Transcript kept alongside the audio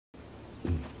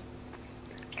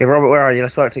Okay, Robert, where are you?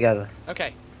 Let's work together.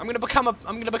 Okay, I'm gonna become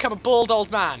a bald old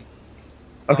man.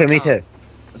 Okay, Oh, me can't.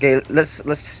 too. Okay, let's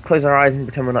close our eyes and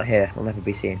pretend we're not here. We'll never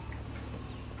be seen.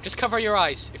 Just cover your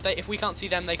eyes. If we can't see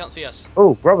them, they can't see us.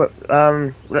 Oh, Robert.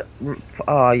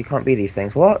 Oh, you can't be these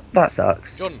things. What? That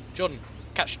sucks. Jordan,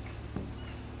 catch.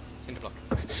 Cinder block.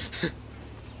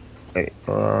 Wait,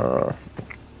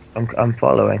 I'm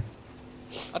following.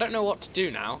 I don't know what to do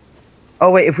now.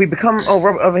 Oh wait, if we become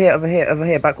Robert, over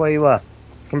here, back where you were.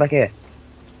 Come back here.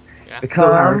 Yeah.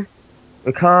 Become.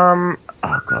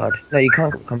 Oh god, no, you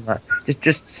can't become that.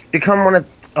 Just become one of.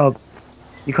 Oh,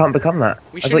 you can't become that.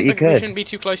 I thought you could. We shouldn't be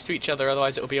too close to each other,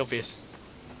 otherwise it'll be obvious.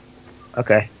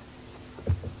 Okay.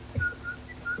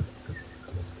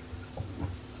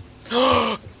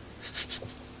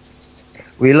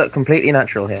 We look completely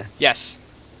natural here. Yes.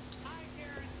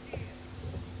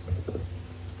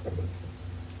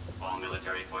 All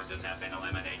military forces have been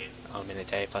eliminated. All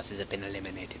military forces have been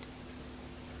eliminated.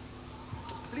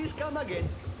 Please come again.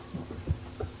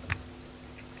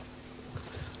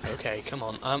 Okay, come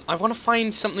on. I want to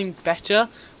find something better,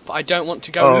 but I don't want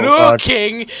to go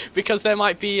looking because there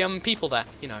might be people there.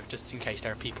 You know, just in case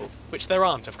there are people, which there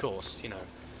aren't, of course. You know,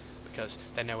 because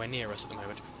they're nowhere near us at the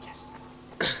moment. Yes.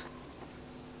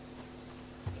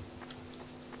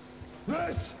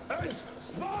 This is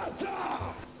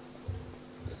Sparta!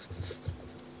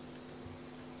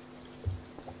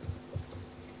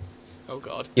 Oh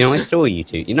God. You know, I saw you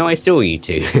two.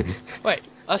 Wait,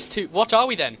 us two. What are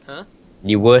we then, huh?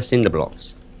 You were cinder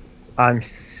blocks. I'm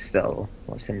still.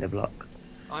 What's in the block?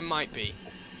 I might be.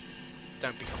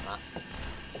 Don't become that.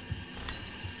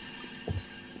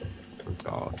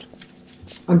 God.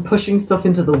 I'm pushing stuff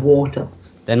into the water.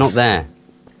 They're not there.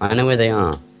 I know where they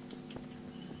are.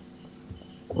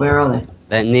 Where are they?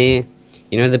 They're near,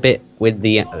 you know the bit with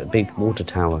the big water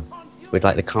tower, with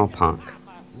like the car park.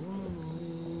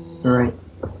 Alright.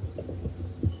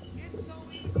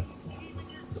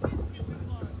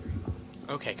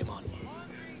 Okay, come on.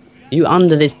 Are you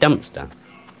under this dumpster?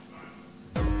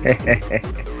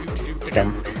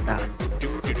 Dumpster.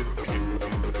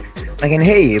 I can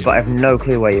hear you, but I have no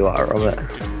clue where you are, Robert.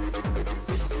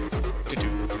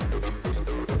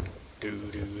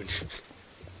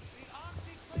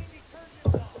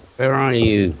 Where are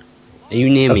you? Are you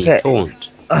near me? Taunt.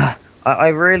 I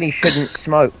really shouldn't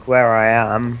smoke where I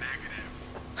am.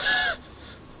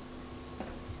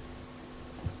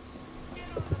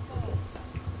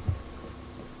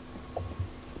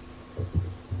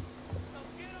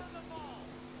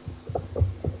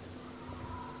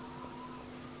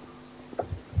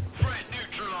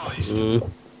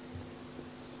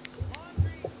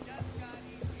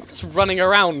 Just running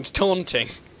around taunting.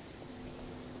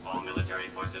 All military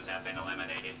forces have been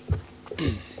eliminated.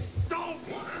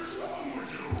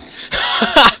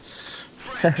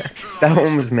 That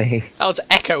one was me. That was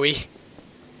echoey.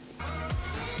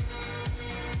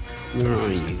 Where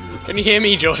are you? Can you hear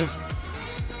me, Jordan?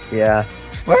 Yeah.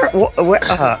 Where?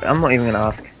 I'm not even gonna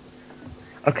ask.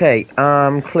 Okay.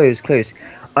 Clues.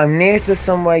 I'm near to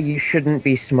somewhere you shouldn't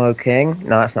be smoking.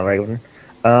 No, that's not very good.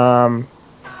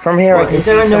 From here I can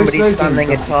see somebody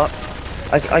standing atop.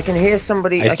 I can hear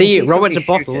somebody. I see you. Robert's a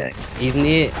bottle. Shooting. He's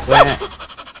near where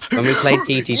when we played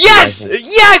TT2. Yes!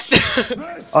 Yes!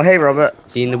 Oh, hey, Robert.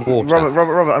 Is he in the water?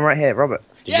 Robert, I'm right here. Robert.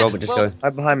 Did Robert just go?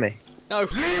 Right behind me. No.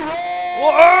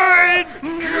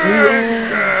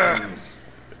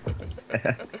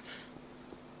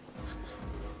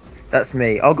 That's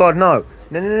me. Oh God, no!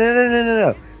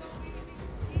 No!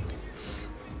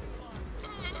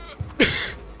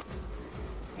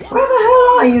 Where the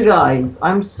hell are you guys?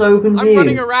 I'm so confused. I'm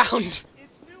running around.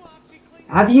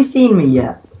 Have you seen me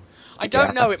yet? I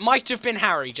don't know. It might have been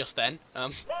Harry just then.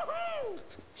 I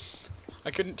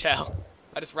couldn't tell.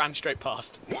 I just ran straight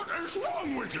past. What is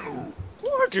wrong with you?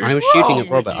 I was shooting at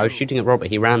Robert. I was shooting at Robert.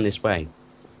 He ran this way.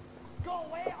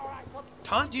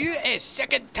 Taunt you a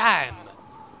second time.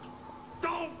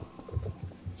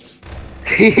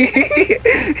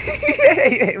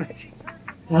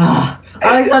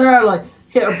 I turned around like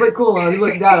hit a brick wall and I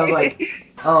looked down. I was like,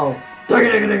 oh.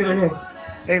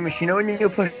 Hey, Mish, you know when you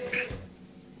push?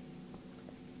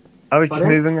 I was just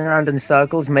moving around in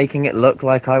circles, making it look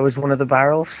like I was one of the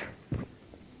barrels.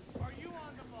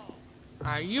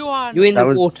 Are you on? You in the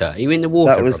water? Are you in the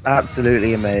water? That was Robert?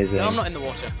 absolutely amazing. No, I'm not in the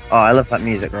water. Oh, I love that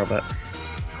music, Robert.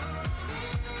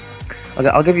 Okay,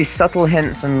 I'll give you subtle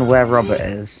hints on where Robert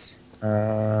is.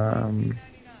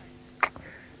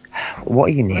 What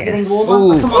are you near?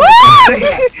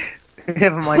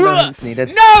 Never mind, no hints needed.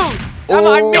 No! Damn,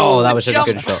 I missed Oh, that the was such jump.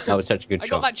 a good shot. That was such a good I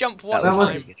shot. got that jump one That was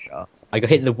time. a good shot. I got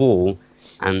hit the wall,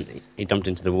 and he dumped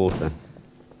into the water.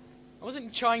 I wasn't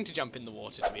wasn't trying to jump in the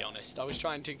water, to be honest. I was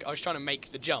trying to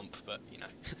make the jump, but you know,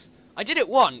 I did it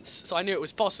once, so I knew it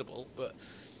was possible. But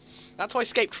that's how I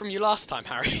escaped from you last time,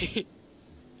 Harry.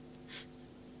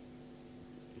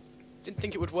 Didn't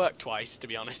think it would work twice, to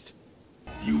be honest.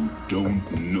 You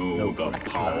don't know the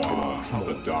power of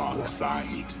the dark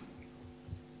side.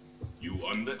 You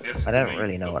underestimate. I don't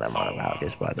really know what I'm on about,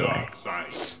 just by the way.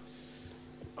 Side.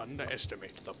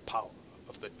 Underestimate the power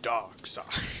of the dark side.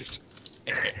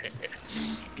 You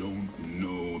don't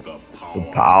know the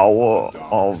The power, power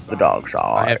of the dark I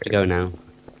side. have to go now.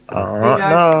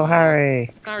 No,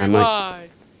 Harry. Harry, I might- why?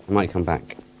 I might come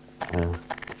back.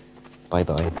 Bye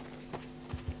bye.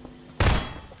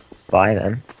 Bye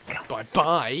then.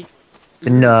 Bye-bye. The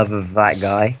nerve of that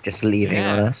guy just leaving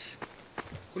Yeah. on us.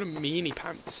 What a meanie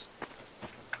pants.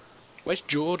 Where's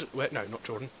Jordan? No, not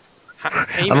Jordan.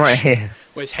 Hamish. I'm right here.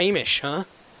 Where's Hamish, huh?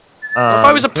 If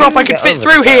I was a can prop, you I could get fit over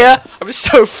through there? here. I'm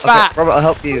so fat. Okay, Robert, I'll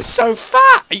help you. I'm so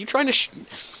fat. Are you trying to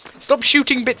stop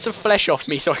shooting bits of flesh off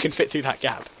me so I can fit through that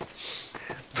gap?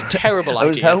 It's a terrible I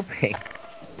was idea. helping.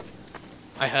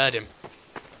 I heard him.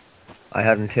 I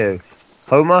heard him too.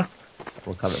 Homer,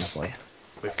 we're coming for you.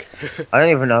 Look. I don't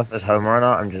even know if it's Homer or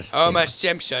not. I'm just. Homer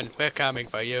Simpson, we're coming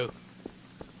for you.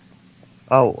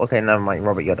 Oh, okay, never mind.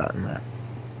 Robert, you're done there.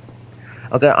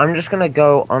 Okay, I'm just gonna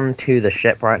go onto the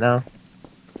ship right now.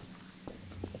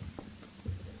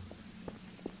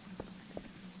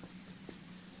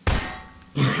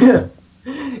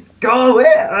 Go away,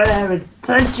 or I will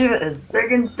touch you a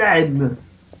second time.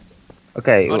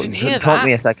 Okay, I didn't hear taunt that.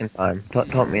 me a second time.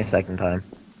 Taunt me a second time.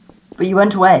 But you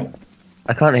went away.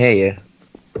 I can't hear you.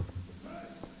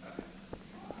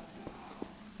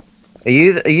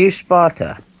 Are you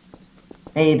Sparta?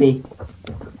 Maybe.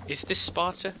 Is this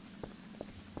Sparta?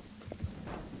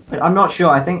 But I'm not sure.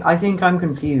 I think I'm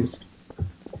confused.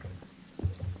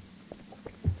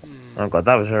 Oh god,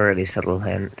 that was a really subtle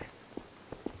hint.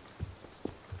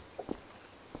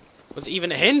 Was it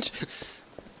even a hint?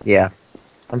 Yeah,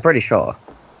 I'm pretty sure.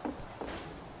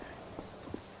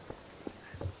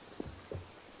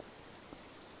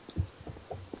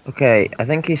 Okay, I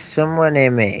think he's somewhere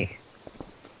near me.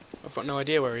 I've got no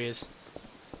idea where he is.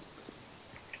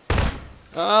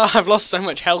 Ah, I've lost so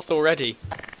much health already.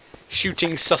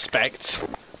 Shooting suspects.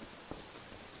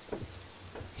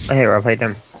 Oh, here, I played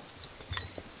him.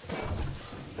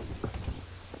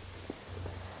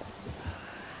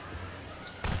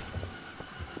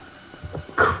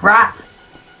 Crap.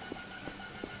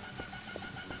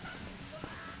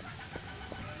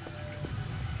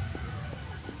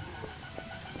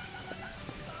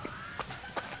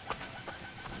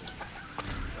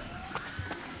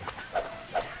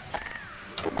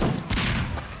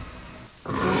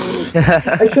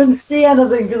 I couldn't see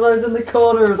anything because I was in the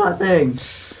corner of that thing.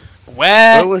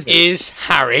 Where was it? is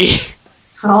Harry?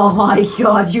 Oh my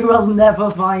god, you will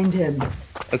never find him.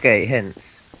 Okay,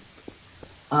 hints.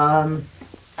 Boy,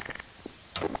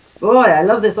 I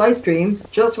love this ice cream.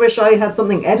 Just wish I had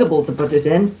something edible to put it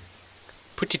in.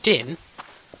 Put it in.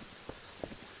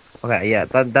 Okay, yeah,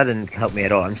 that didn't help me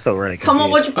at all. I'm still really confused. Come on,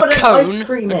 what'd you put A an cone, ice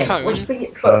cream a in? cone, What'd you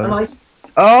put, cone. an ice...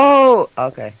 Oh,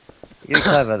 okay. You're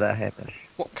clever there, Hamish.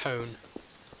 What cone?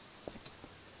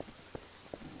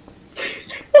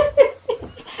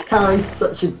 Harry's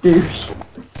such a douche.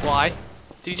 Why?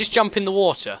 Did he just jump in the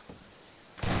water?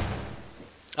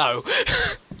 Oh.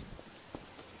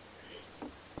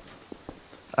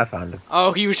 I found him.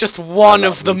 Oh, he was just one Oh,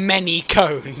 of that the was- many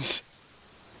cones.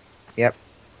 Yep.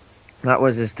 That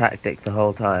was his tactic the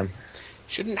whole time.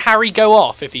 Shouldn't Harry go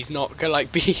off if he's not gonna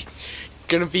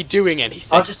gonna be doing anything?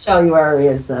 I'll just tell you where he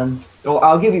is then. Or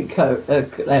I'll give you code. A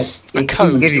In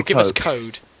code. give you You'll give us coke.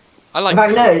 code. I like.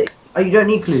 fact, no, coke. you don't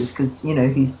need clues because you know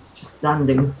he's just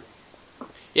standing.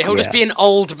 Yeah, he'll just Yeah. be an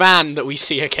old man that we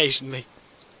see occasionally.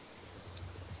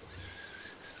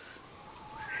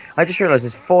 I just realised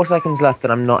there's 4 seconds left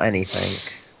and I'm not anything.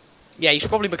 Yeah, you should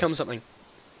probably become something.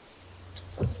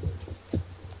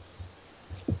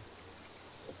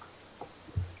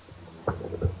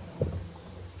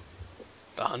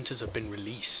 The hunters have been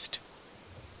released.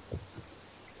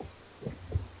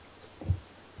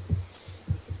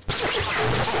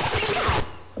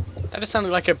 That just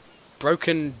sounded like a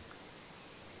broken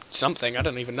something. I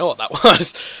don't even know what that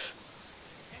was.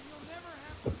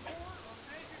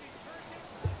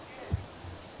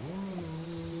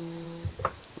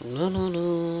 No, no,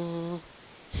 no.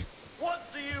 What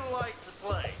do you like to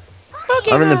play?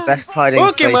 I'm in the best hiding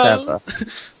space Pokemon. ever.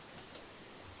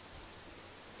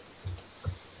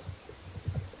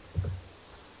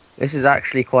 This is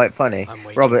actually quite funny. I'm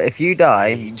waiting. Robert, if you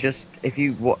die, Waiting. if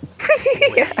you what?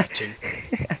 Waiting.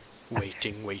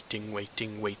 waiting, waiting,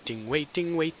 waiting, waiting,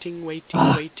 waiting, waiting, waiting,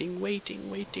 Ah. waiting,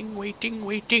 waiting, waiting, waiting,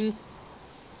 waiting.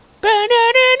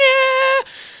 Ba-da-da-da.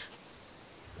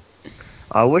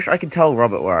 I wish I could tell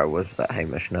Robert where I was without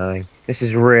Hamish knowing. This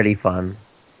is really fun.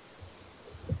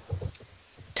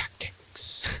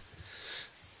 Tactics.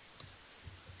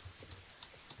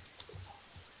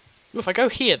 Ooh, if I go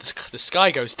here, the sky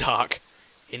goes dark.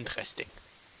 Interesting.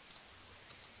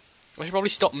 I should probably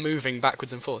stop moving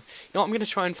backwards and forwards. You know what? I'm gonna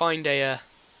try and find a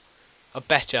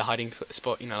better hiding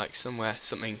spot. You know, like somewhere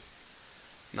something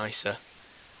nicer.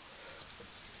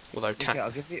 Although Okay,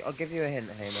 I'll give you a hint,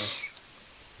 Hamish.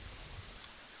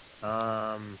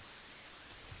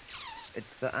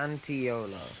 It's the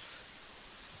anti-YOLO.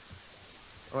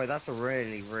 Oh wait, that's a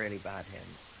really, really bad hint.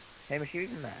 Hamish, you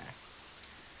even there?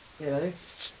 Yeah.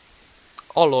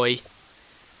 Oloy.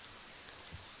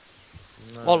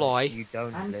 No, Oloy. You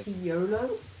don't live.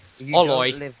 Anti-YOLO? You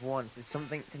Oloy. don't live once. It's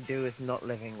something to do with not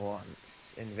living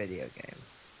once in video games.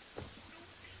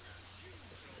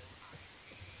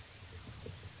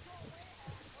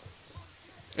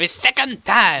 It's second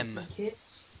time.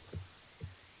 Kids?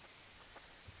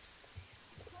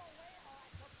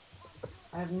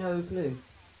 I have no clue.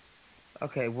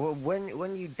 Okay, well,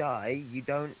 when you die, you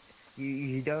don't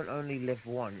only live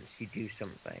once. You do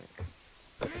something.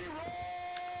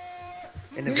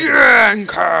 In a video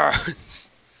Yankers.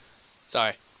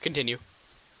 Sorry. Continue.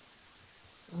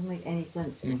 Doesn't make any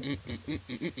sense to me.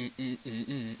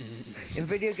 In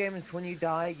video games, when you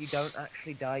die, you don't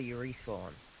actually die. You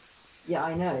respawn. Yeah,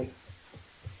 I know.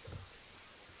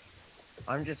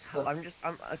 I'm just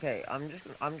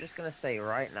gonna say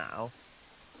right now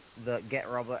that get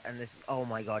Robert and this. Oh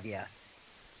my God, yes.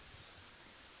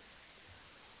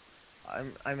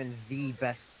 I'm in the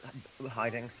best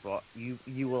hiding spot. You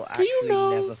will Do actually you know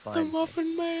never the find me.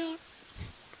 Muffin Man?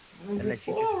 This is Unless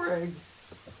you just- boring.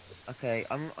 Okay,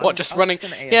 What? Just I'm running?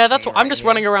 gonna Yeah, that's AFK what. I'm right just here.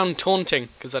 running around taunting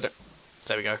because I don't.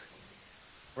 There we go.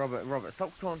 Robert,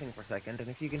 stop taunting for a second, and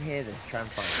if you can hear this, try and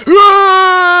find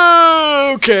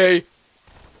it. Okay.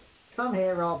 Come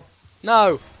here, Rob.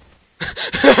 No.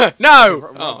 No.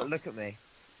 Robert, Oh. look at me.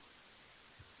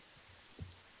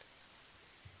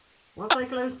 Was I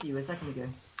close to you a second ago?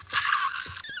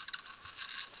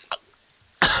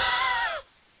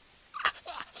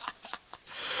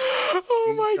 Oh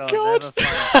You my shall God. never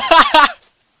find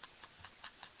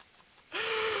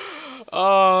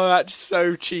Oh, that's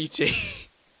so cheaty.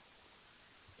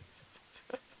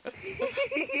 I'm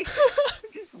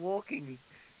just walking.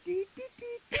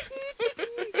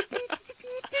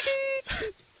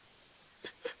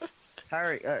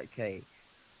 Harry, okay.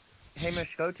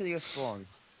 Hamish, go to your spawn.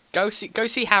 Go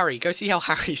see Harry. Go see how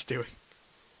Harry's doing.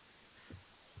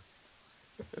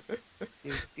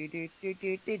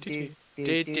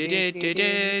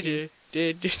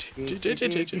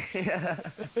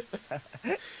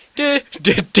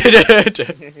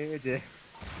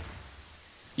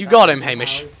 You got him,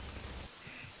 Hamish.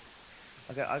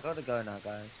 Okay, I gotta go now,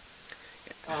 guys.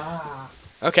 Ah.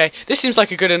 Okay, this seems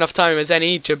like a good enough time as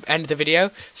any to end the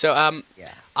video. So,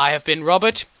 Yeah. I have been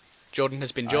Robert. Jordan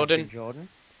has been I've Jordan. been Jordan.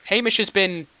 Hamish has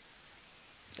been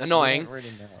We annoying. don't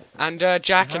really know. And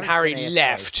Jack and Harry's Harry been AFK.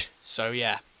 left. So,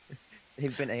 yeah.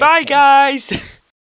 They've been Bye, AFK. guys!